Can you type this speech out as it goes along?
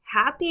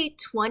Happy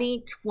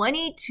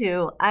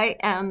 2022. I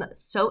am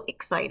so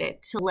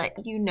excited to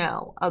let you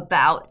know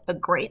about a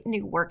great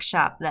new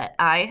workshop that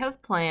I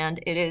have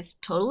planned. It is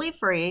totally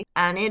free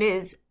and it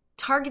is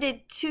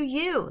targeted to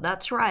you.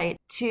 That's right.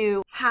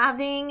 To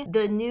having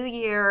the new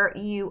year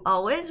you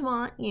always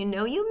want. You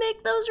know, you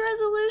make those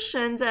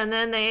resolutions and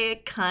then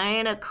they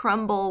kind of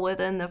crumble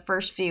within the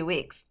first few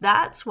weeks.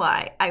 That's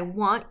why I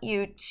want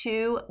you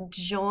to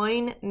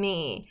join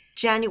me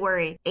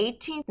January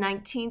 18th,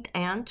 19th,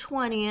 and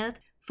 20th.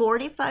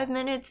 45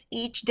 minutes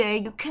each day.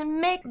 You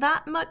can make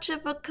that much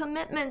of a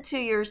commitment to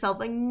yourself.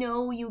 I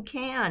know you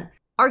can.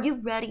 Are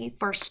you ready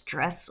for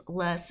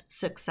stressless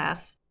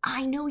success?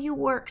 I know you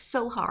work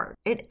so hard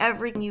at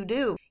everything you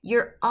do.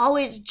 You're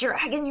always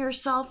dragging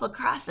yourself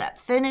across that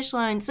finish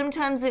line.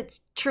 Sometimes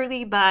it's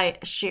truly by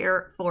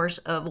sheer force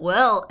of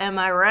will. Am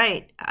I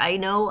right? I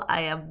know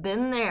I have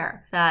been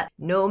there. That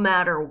no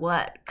matter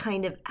what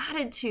kind of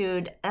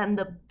attitude and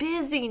the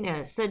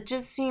busyness that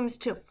just seems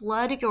to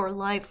flood your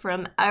life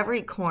from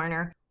every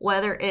corner,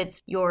 whether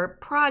it's your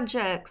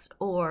projects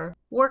or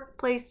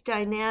workplace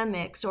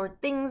dynamics or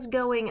things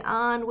going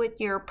on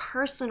with your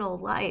personal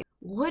life,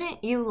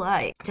 wouldn't you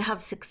like to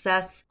have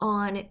success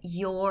on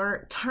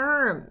your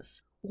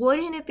terms?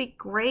 Wouldn't it be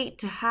great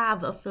to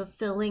have a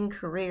fulfilling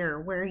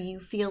career where you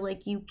feel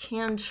like you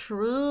can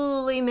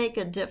truly make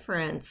a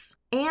difference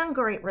and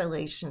great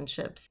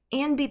relationships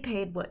and be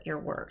paid what you're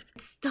worth?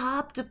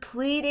 Stop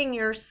depleting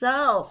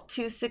yourself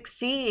to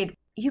succeed.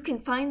 You can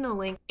find the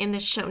link in the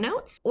show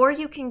notes, or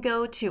you can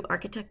go to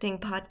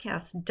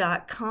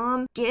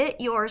architectingpodcast.com.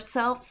 Get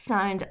yourself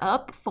signed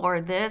up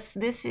for this.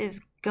 This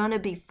is gonna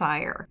be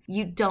fire.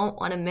 You don't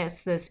want to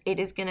miss this. It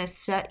is gonna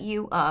set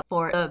you up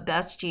for the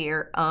best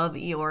year of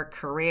your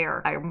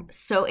career. I'm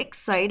so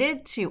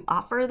excited to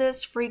offer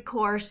this free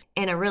course,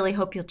 and I really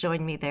hope you'll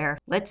join me there.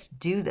 Let's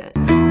do this.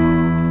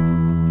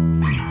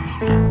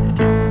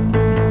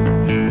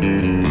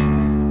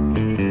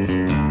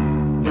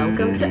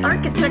 Welcome to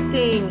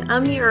Architecting.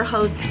 I'm your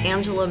host,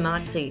 Angela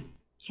Motzi.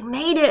 You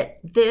made it.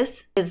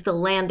 This is the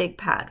landing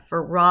pad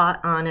for raw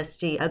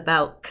honesty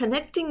about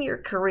connecting your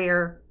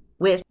career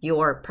with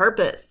your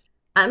purpose.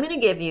 I'm going to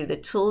give you the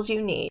tools you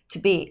need to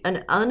be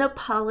an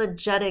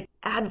unapologetic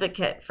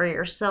advocate for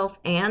yourself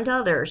and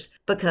others,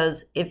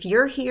 because if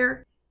you're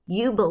here,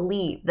 you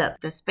believe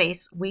that the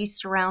space we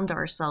surround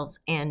ourselves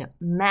in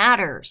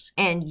matters,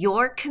 and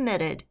you're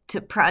committed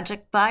to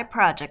project by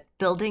project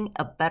building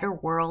a better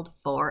world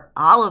for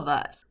all of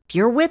us. If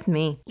you're with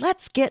me,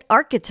 let's get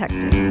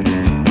architecting.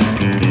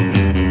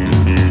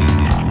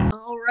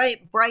 All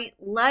right, bright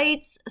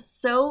lights.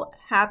 So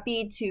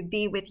happy to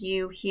be with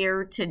you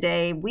here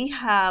today. We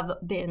have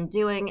been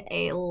doing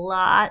a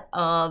lot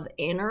of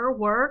inner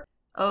work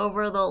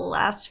over the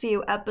last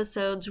few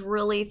episodes,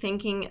 really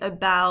thinking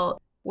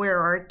about where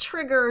our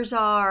triggers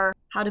are,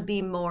 how to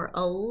be more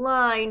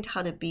aligned,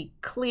 how to be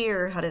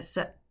clear, how to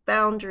set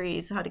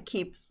boundaries, how to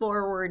keep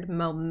forward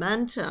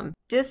momentum.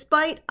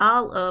 Despite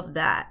all of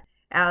that,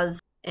 as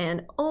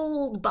an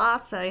old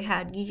boss I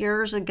had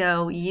years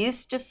ago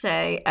used to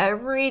say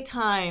every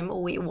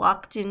time we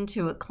walked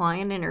into a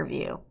client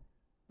interview,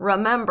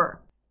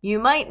 remember, you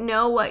might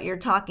know what you're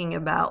talking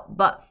about,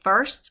 but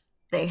first,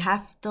 they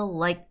have to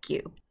like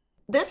you.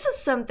 This is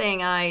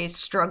something I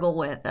struggle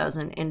with as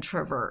an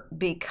introvert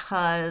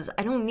because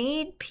I don't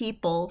need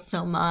people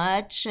so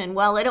much. And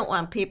while I don't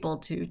want people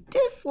to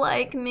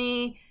dislike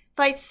me, if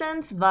I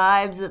sense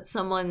vibes that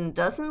someone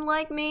doesn't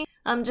like me,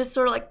 I'm just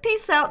sort of like,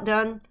 peace out,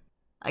 done.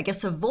 I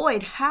guess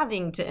avoid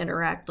having to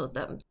interact with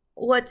them.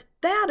 What's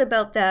bad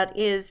about that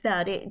is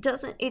that it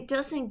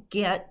doesn't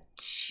get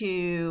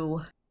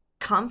to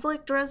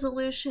conflict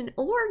resolution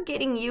or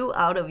getting you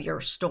out of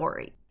your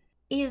story.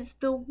 Is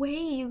the way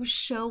you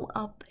show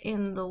up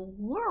in the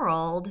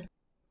world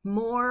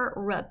more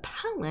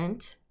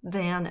repellent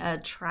than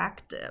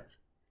attractive?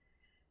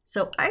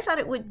 So I thought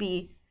it would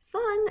be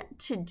fun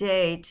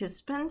today to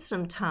spend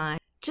some time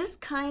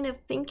just kind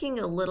of thinking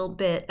a little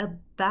bit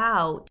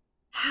about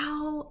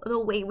how the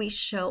way we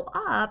show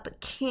up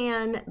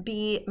can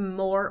be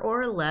more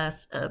or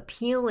less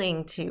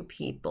appealing to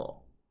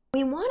people.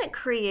 We want to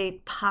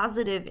create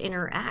positive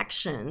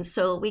interactions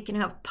so we can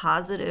have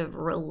positive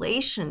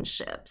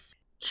relationships.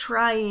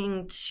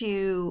 Trying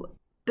to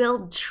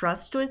build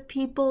trust with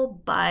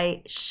people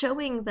by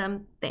showing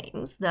them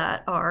things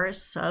that are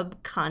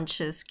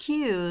subconscious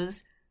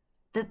cues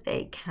that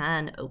they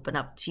can open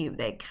up to you.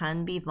 They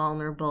can be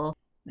vulnerable.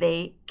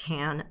 They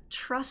can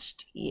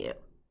trust you.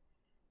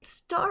 It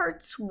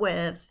starts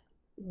with,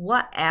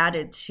 what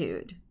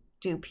attitude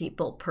do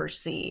people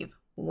perceive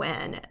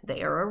when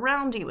they are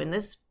around you? And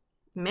this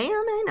may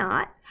or may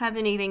not have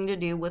anything to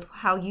do with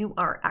how you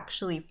are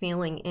actually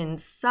feeling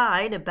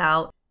inside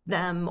about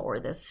them or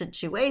the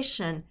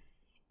situation.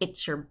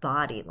 It's your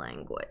body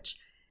language.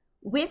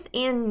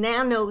 Within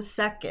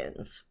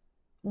nanoseconds,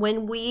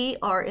 when we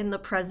are in the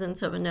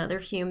presence of another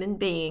human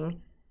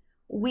being,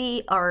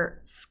 we are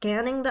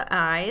scanning the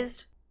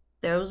eyes.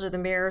 Those are the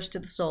mirrors to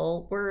the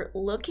soul. We're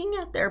looking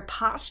at their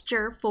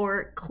posture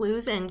for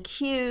clues and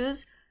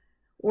cues.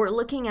 We're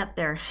looking at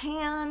their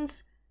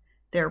hands,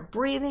 their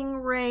breathing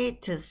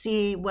rate to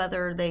see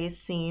whether they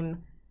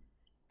seem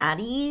at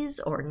ease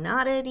or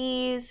not at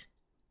ease.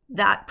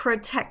 That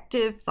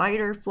protective fight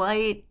or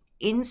flight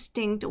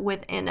instinct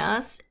within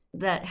us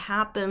that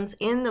happens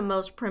in the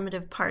most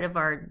primitive part of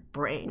our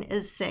brain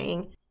is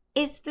saying,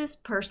 is this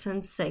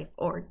person safe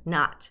or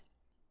not?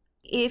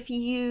 If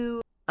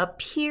you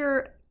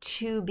appear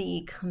to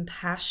be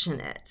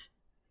compassionate,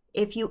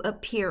 if you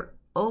appear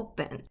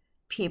open,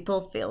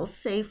 people feel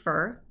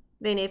safer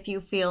than if you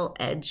feel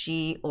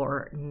edgy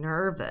or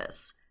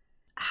nervous.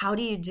 How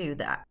do you do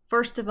that?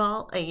 First of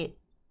all, a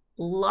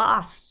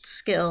lost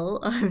skill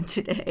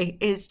today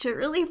is to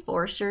really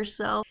force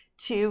yourself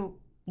to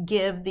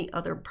give the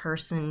other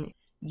person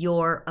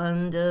your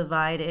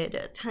undivided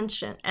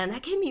attention. And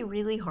that can be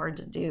really hard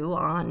to do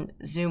on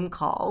Zoom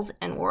calls.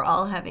 And we're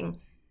all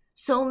having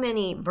so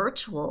many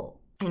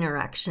virtual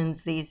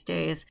interactions these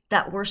days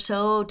that we're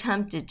so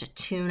tempted to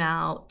tune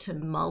out, to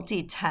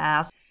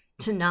multitask,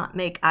 to not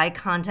make eye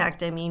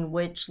contact. I mean,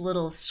 which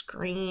little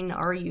screen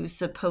are you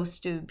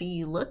supposed to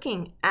be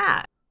looking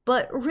at?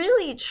 But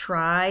really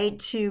try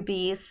to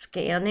be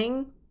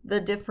scanning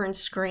the different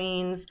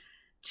screens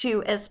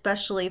to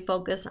especially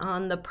focus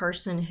on the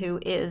person who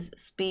is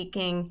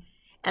speaking,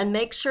 and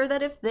make sure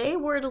that if they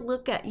were to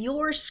look at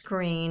your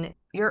screen,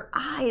 your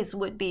eyes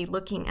would be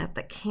looking at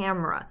the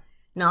camera,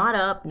 not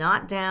up,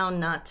 not down,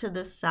 not to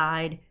the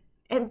side,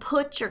 and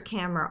put your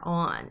camera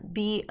on.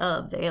 Be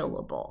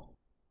available.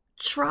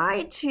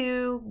 Try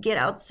to get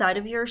outside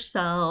of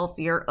yourself,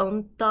 your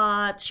own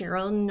thoughts, your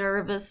own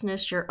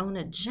nervousness, your own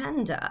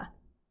agenda,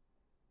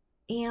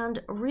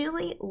 and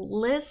really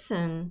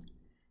listen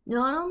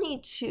not only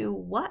to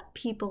what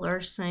people are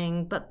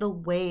saying, but the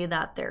way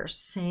that they're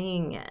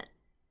saying it.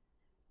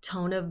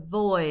 Tone of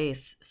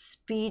voice,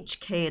 speech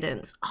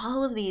cadence,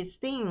 all of these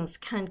things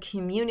can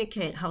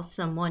communicate how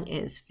someone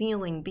is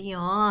feeling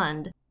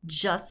beyond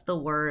just the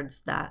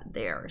words that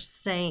they're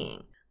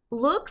saying.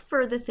 Look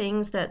for the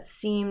things that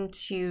seem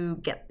to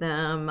get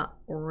them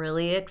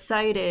really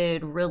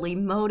excited, really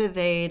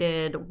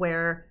motivated,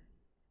 where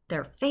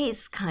their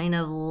face kind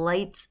of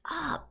lights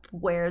up,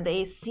 where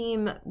they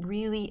seem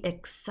really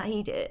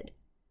excited,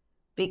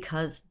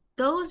 because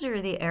those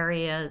are the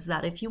areas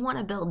that if you want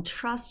to build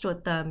trust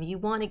with them, you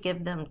want to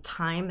give them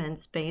time and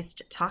space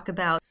to talk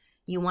about.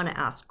 You want to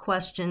ask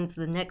questions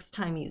the next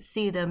time you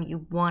see them.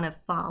 You want to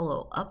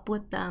follow up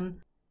with them.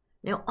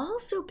 Now,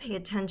 also pay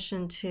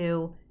attention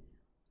to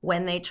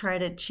when they try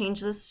to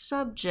change the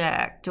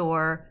subject,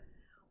 or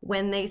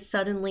when they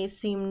suddenly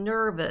seem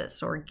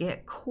nervous or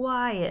get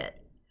quiet.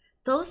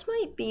 Those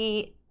might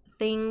be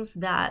things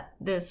that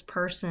this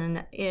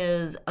person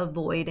is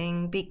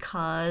avoiding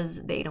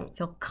because they don't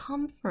feel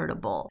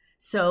comfortable.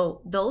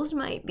 So those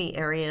might be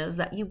areas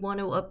that you want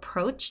to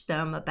approach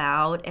them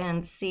about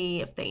and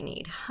see if they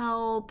need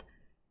help,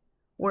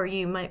 or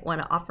you might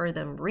want to offer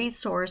them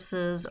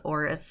resources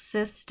or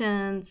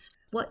assistance.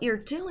 What you're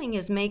doing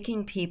is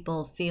making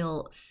people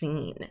feel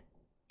seen,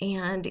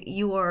 and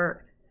you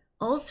are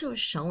also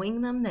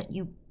showing them that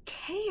you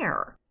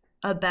care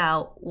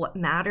about what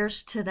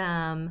matters to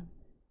them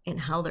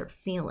and how they're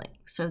feeling.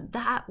 So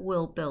that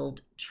will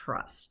build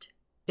trust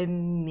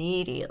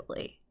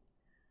immediately.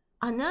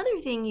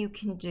 Another thing you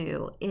can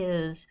do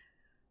is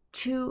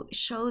to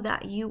show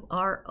that you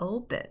are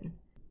open.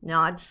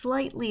 Nod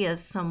slightly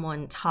as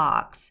someone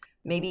talks.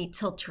 Maybe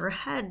tilt your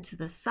head to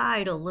the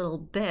side a little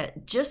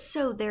bit, just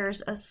so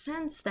there's a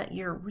sense that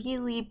you're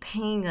really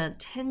paying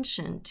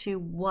attention to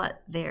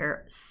what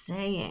they're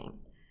saying.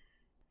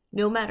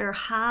 No matter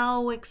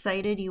how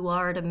excited you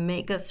are to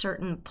make a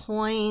certain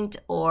point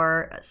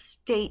or a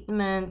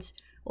statement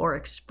or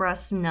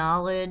express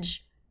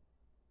knowledge,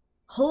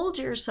 hold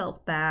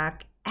yourself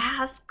back,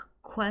 ask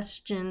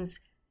questions,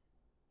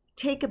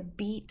 take a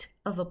beat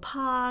of a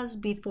pause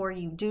before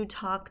you do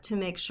talk to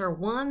make sure,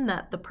 one,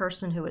 that the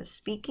person who is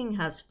speaking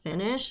has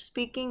finished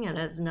speaking and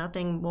has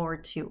nothing more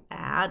to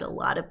add. A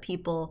lot of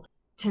people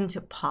tend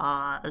to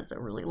pause a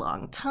really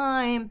long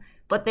time,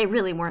 but they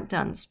really weren't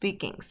done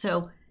speaking.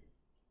 So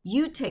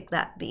you take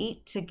that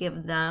beat to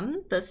give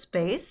them the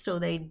space so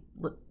they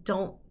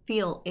don't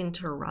feel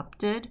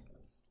interrupted.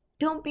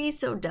 Don't be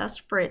so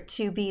desperate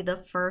to be the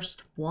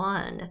first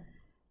one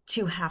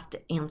to have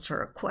to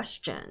answer a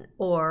question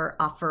or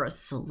offer a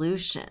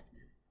solution.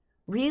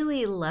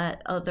 Really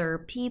let other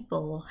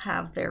people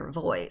have their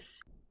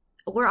voice.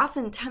 We're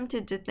often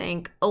tempted to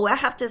think, oh, I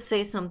have to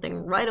say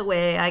something right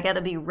away. I got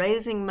to be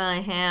raising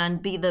my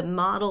hand, be the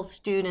model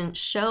student,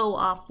 show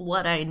off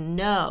what I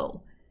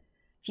know.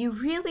 If you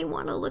really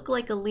want to look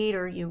like a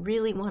leader, you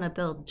really want to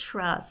build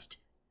trust,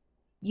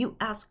 you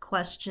ask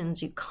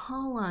questions, you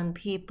call on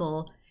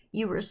people,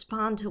 you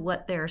respond to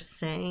what they're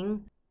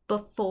saying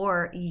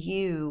before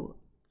you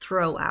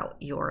throw out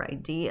your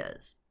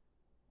ideas.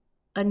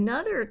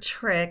 Another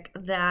trick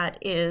that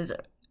is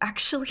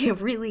actually a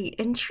really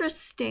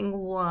interesting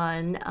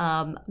one,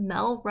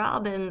 Mel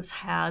Robbins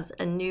has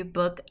a new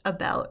book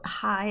about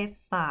high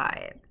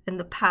five and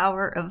the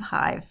power of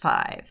high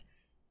five.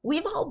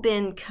 We've all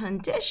been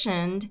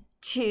conditioned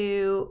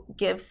to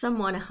give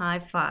someone a high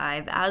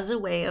five as a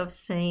way of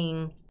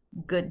saying,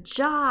 good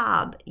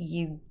job,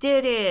 you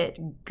did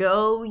it,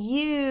 go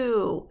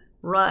you,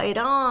 right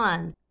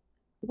on.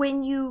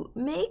 When you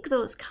make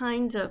those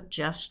kinds of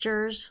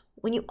gestures,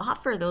 when you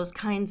offer those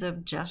kinds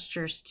of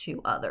gestures to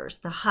others,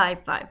 the high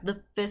five,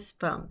 the fist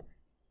bump,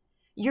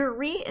 you're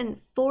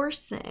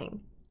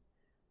reinforcing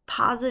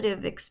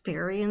positive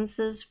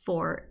experiences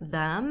for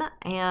them.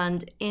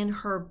 And in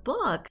her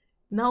book,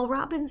 Mel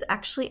Robbins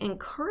actually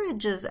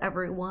encourages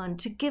everyone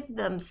to give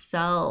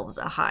themselves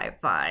a high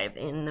five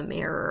in the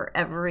mirror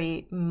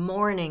every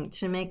morning,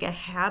 to make a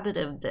habit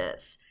of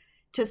this,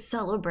 to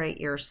celebrate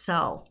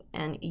yourself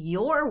and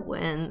your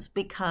wins,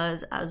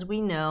 because as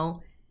we know,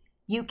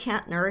 you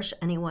can't nourish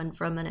anyone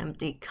from an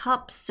empty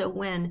cup. So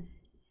when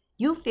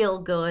you feel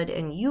good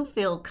and you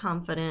feel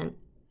confident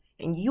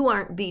and you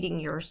aren't beating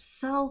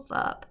yourself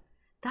up,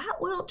 that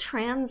will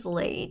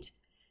translate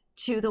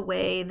to the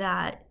way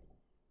that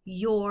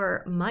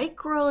your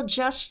micro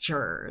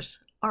gestures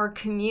are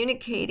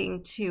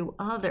communicating to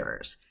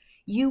others.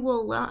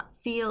 You'll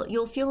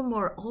feel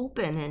more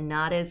open and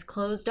not as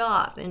closed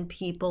off, and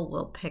people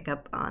will pick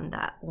up on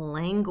that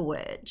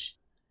language.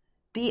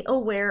 Be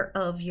aware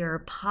of your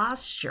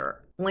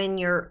posture. When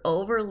you're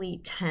overly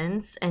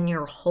tense and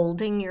you're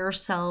holding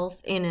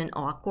yourself in an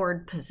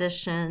awkward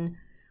position,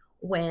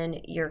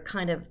 when you're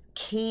kind of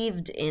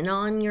caved in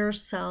on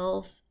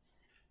yourself,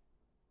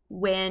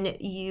 when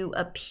you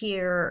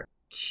appear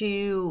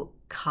too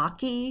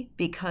cocky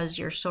because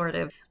you're sort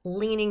of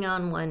leaning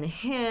on one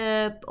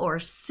hip or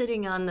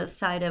sitting on the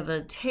side of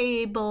a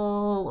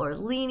table or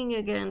leaning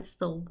against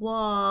the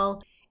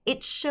wall,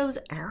 it shows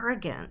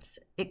arrogance.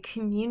 It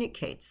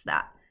communicates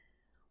that.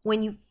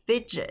 When you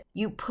fidget,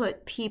 you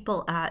put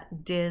people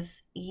at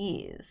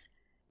dis-ease.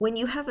 When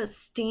you have a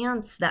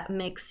stance that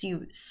makes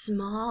you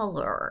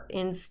smaller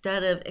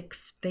instead of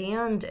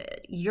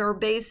expanded, you're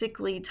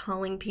basically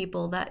telling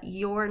people that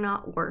you're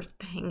not worth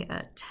paying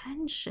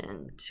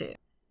attention to.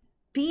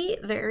 Be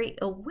very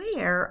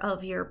aware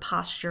of your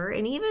posture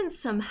and even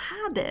some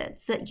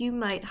habits that you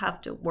might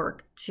have to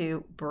work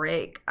to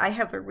break. I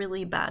have a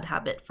really bad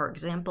habit, for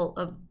example,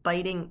 of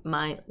biting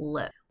my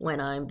lip when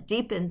I'm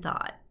deep in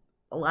thought.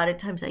 A lot of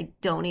times I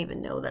don't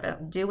even know that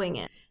I'm doing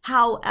it.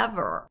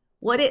 However,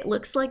 what it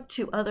looks like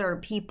to other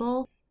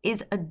people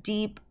is a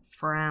deep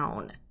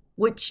frown,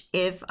 which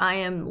if I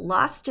am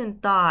lost in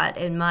thought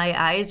and my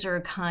eyes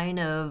are kind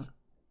of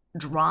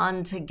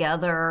drawn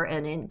together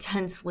and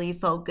intensely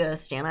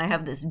focused and I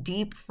have this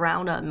deep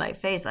frown on my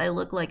face, I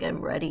look like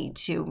I'm ready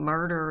to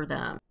murder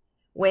them.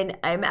 When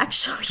I'm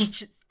actually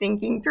just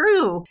thinking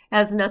through,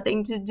 has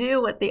nothing to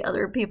do with the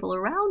other people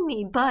around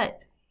me, but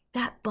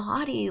that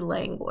body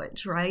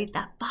language, right?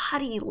 That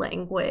body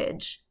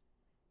language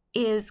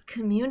is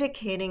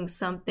communicating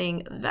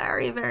something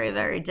very, very,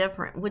 very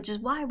different, which is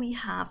why we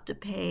have to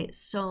pay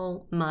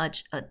so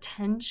much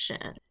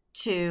attention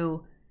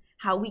to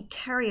how we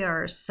carry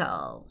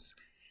ourselves,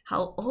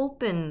 how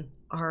open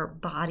our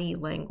body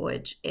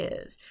language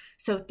is.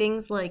 So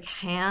things like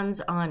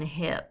hands on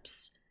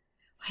hips,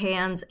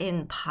 hands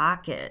in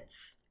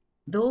pockets,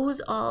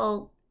 those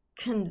all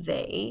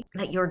convey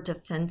that you're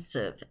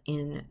defensive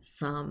in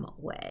some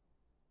way.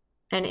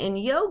 And in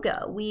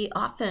yoga, we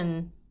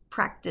often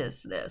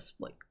practice this,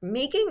 like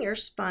making your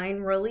spine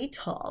really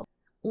tall,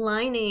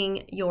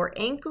 lining your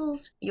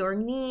ankles, your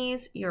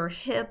knees, your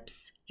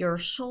hips, your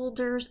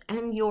shoulders,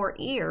 and your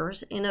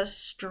ears in a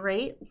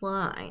straight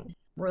line,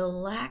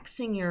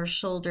 relaxing your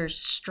shoulders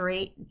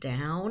straight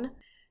down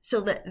so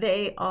that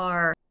they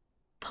are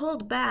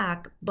pulled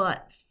back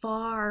but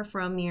far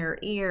from your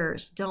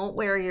ears. Don't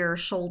wear your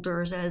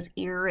shoulders as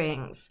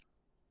earrings.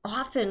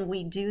 Often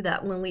we do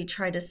that when we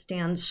try to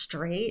stand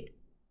straight.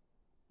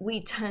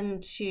 We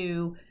tend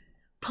to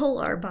pull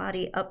our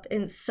body up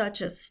in such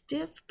a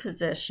stiff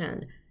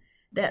position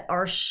that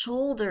our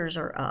shoulders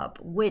are up,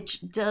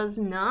 which does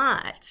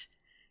not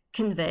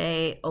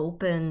convey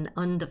open,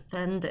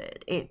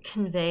 undefended. It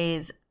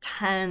conveys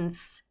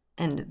tense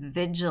and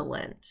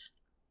vigilant.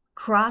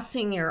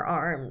 Crossing your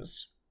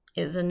arms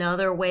is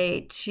another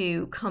way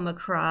to come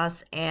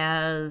across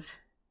as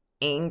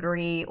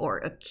angry or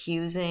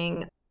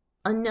accusing.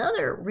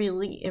 Another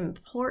really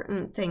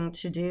important thing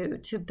to do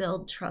to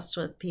build trust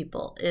with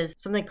people is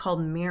something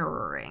called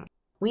mirroring.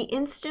 We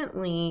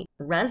instantly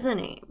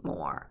resonate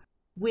more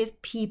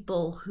with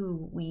people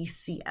who we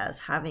see as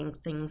having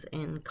things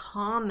in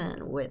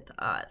common with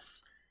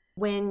us.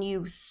 When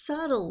you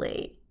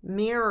subtly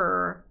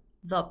mirror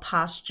the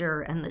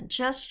posture and the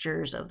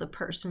gestures of the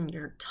person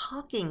you're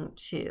talking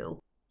to,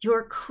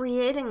 you're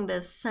creating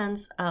this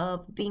sense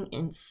of being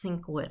in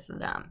sync with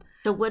them.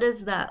 So what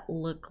does that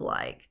look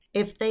like?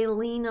 If they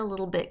lean a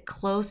little bit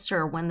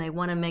closer when they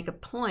want to make a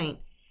point,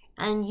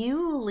 and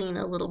you lean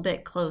a little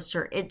bit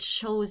closer, it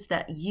shows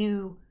that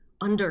you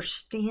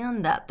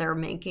understand that they're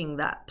making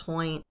that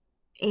point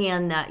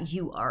and that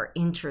you are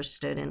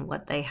interested in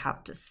what they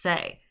have to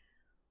say.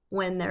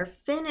 When they're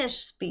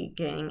finished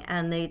speaking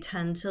and they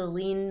tend to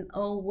lean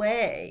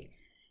away,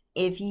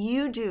 if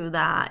you do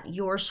that,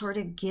 you're sort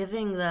of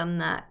giving them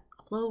that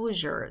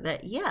closure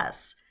that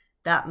yes,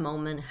 that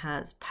moment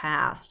has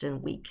passed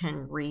and we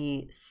can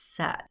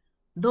reset.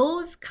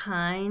 Those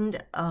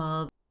kind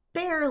of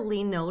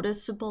barely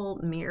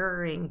noticeable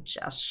mirroring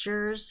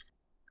gestures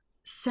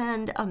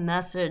send a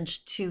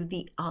message to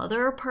the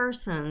other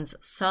person's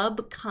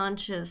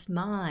subconscious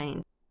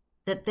mind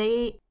that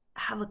they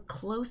have a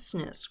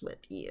closeness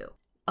with you,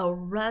 a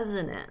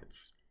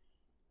resonance,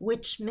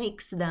 which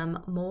makes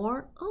them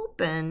more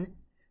open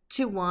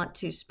to want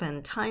to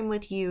spend time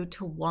with you,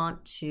 to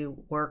want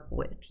to work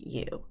with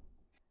you.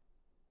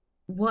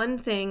 One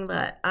thing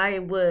that I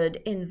would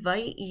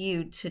invite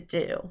you to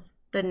do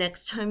the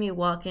next time you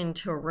walk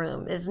into a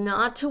room is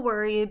not to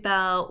worry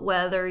about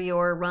whether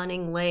you're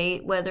running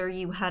late, whether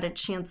you had a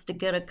chance to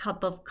get a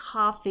cup of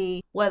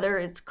coffee, whether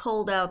it's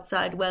cold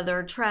outside,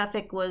 whether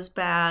traffic was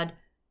bad,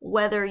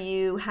 whether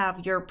you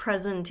have your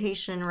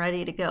presentation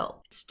ready to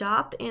go.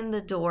 Stop in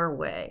the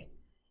doorway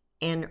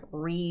and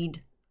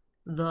read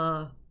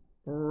the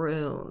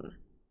room.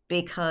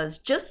 Because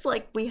just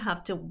like we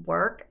have to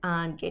work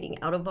on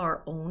getting out of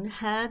our own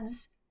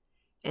heads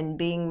and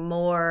being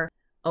more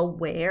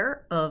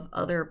aware of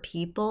other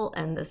people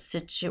and the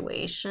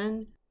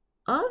situation,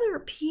 other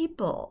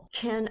people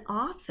can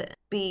often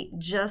be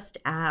just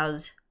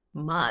as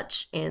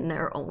much in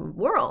their own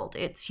world.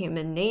 It's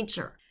human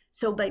nature.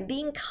 So by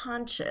being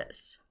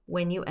conscious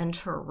when you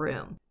enter a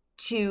room,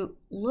 to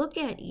look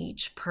at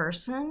each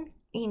person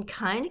and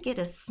kind of get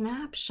a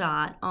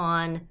snapshot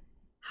on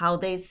how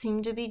they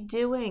seem to be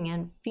doing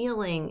and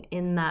feeling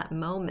in that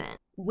moment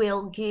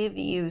will give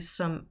you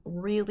some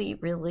really,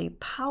 really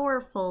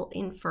powerful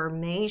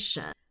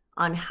information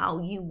on how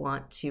you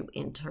want to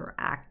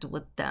interact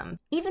with them,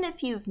 even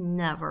if you've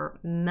never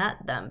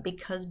met them,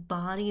 because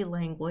body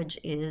language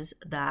is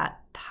that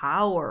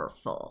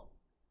powerful.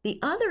 The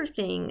other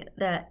thing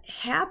that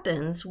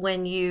happens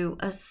when you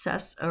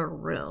assess a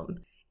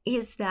room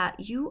is that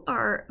you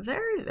are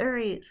very,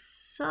 very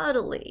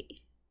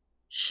subtly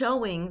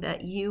showing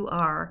that you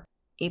are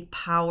a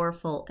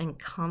powerful and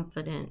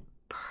confident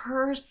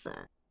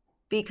person,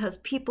 because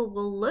people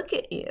will look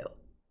at you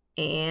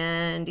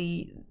and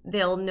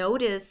they'll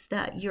notice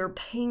that you're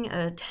paying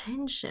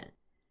attention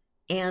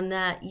and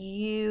that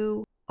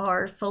you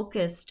are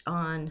focused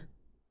on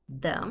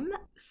them.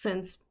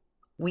 Since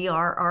we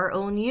are our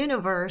own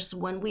universe,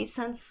 when we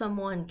sense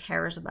someone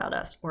cares about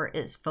us or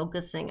is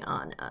focusing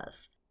on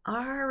us,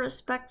 our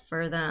respect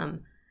for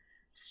them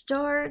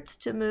starts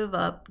to move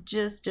up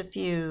just a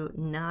few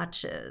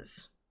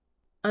notches.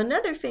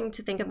 Another thing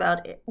to think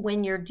about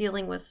when you're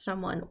dealing with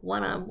someone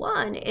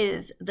one-on-one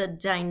is the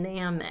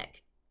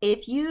dynamic.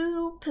 If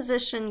you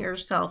position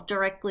yourself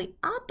directly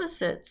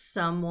opposite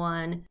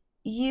someone,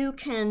 you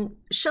can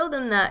show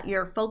them that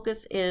your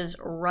focus is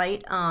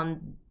right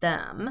on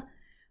them,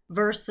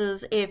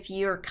 versus if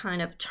you're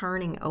kind of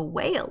turning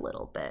away a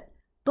little bit.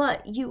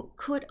 But you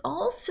could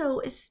also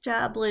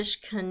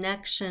establish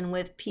connection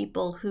with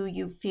people who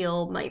you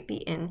feel might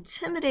be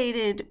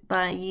intimidated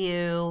by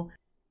you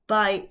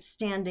by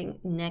standing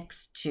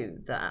next to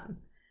them,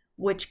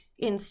 which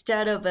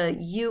instead of a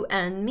you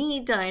and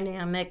me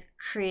dynamic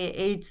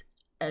creates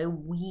a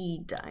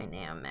we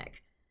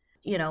dynamic.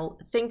 You know,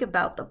 think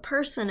about the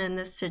person in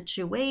this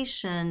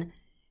situation.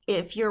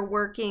 If you're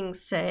working,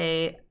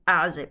 say,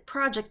 as a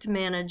project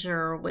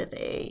manager with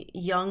a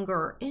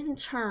younger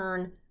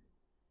intern,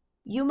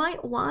 you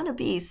might want to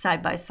be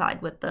side by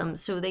side with them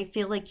so they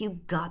feel like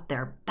you got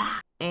their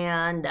back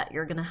and that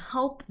you're going to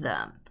help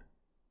them.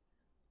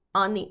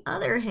 On the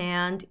other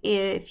hand,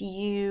 if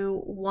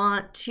you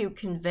want to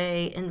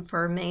convey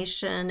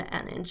information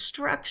and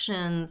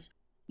instructions,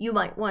 you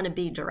might want to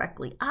be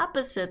directly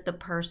opposite the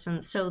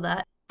person so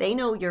that they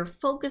know you're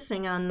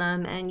focusing on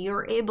them and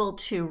you're able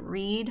to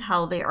read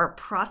how they are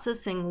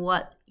processing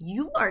what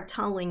you are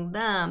telling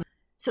them,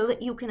 so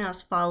that you can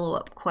ask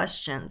follow-up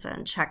questions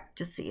and check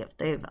to see if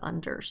they've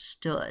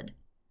understood.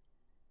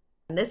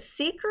 The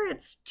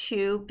secrets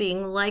to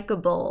being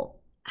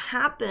likable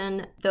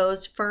happen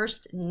those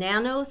first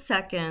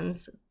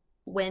nanoseconds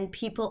when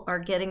people are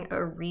getting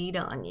a read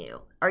on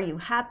you. Are you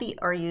happy?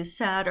 Are you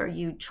sad? Are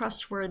you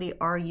trustworthy?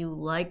 Are you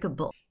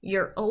likable?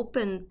 Your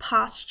open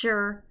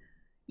posture,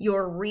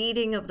 your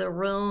reading of the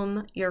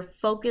room, your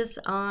focus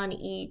on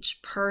each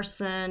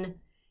person,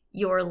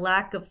 your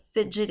lack of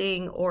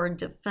fidgeting or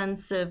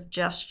defensive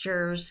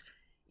gestures,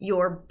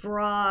 your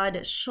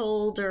broad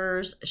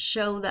shoulders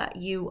show that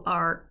you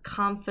are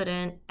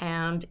confident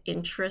and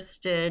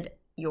interested.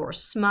 Your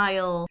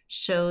smile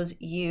shows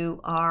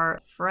you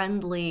are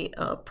friendly,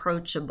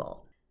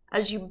 approachable.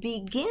 As you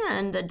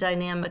begin the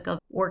dynamic of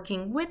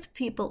working with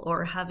people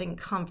or having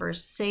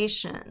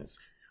conversations,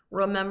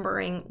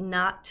 remembering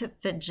not to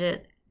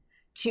fidget,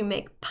 to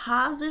make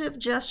positive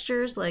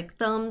gestures like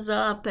thumbs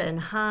up and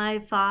high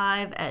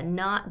five, and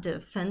not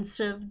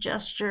defensive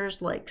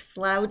gestures like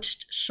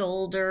slouched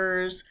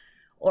shoulders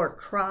or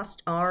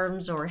crossed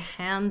arms or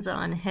hands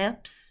on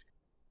hips.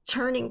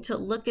 Turning to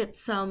look at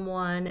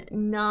someone,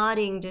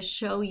 nodding to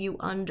show you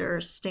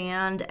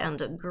understand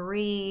and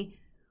agree.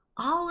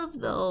 All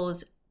of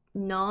those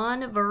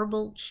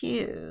nonverbal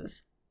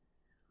cues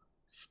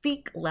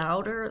speak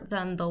louder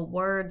than the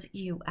words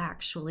you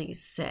actually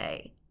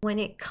say. When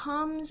it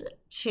comes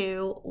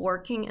to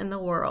working in the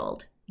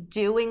world,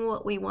 doing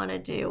what we want to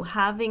do,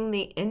 having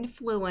the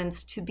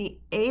influence to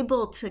be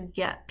able to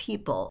get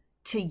people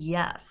to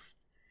yes,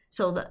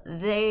 so that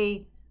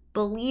they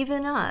believe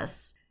in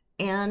us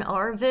and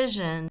our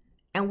vision,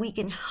 and we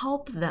can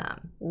help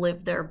them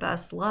live their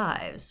best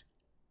lives.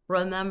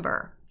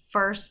 Remember,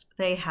 first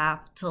they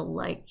have to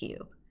like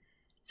you.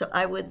 So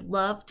I would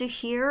love to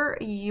hear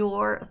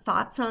your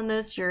thoughts on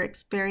this, your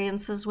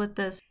experiences with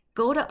this.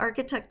 Go to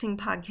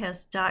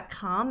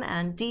architectingpodcast.com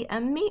and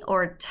DM me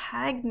or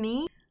tag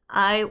me.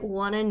 I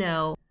want to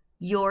know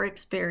your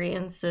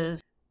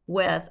experiences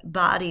with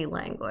body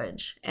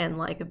language and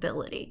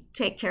likability.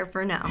 Take care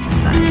for now.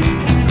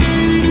 Bye.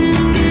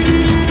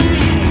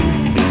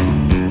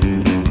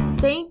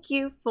 Thank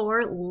you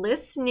for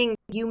listening.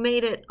 You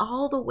made it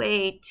all the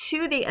way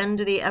to the end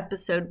of the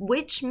episode,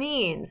 which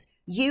means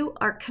you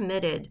are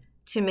committed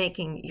to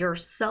making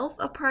yourself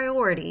a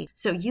priority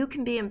so you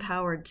can be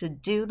empowered to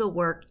do the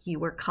work you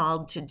were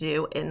called to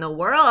do in the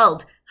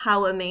world.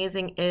 How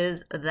amazing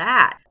is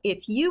that?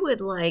 If you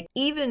would like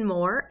even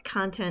more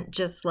content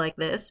just like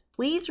this,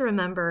 please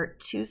remember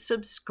to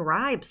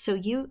subscribe so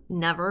you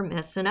never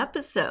miss an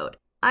episode.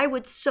 I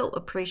would so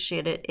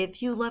appreciate it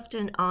if you left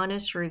an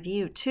honest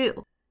review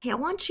too. Hey, I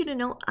want you to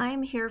know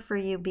I'm here for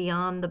you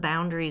beyond the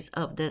boundaries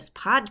of this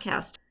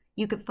podcast.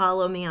 You can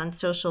follow me on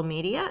social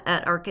media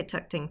at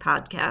Architecting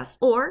Podcast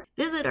or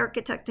visit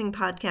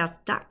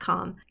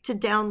architectingpodcast.com to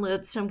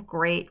download some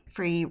great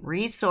free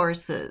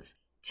resources.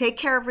 Take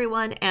care,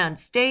 everyone, and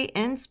stay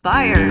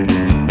inspired.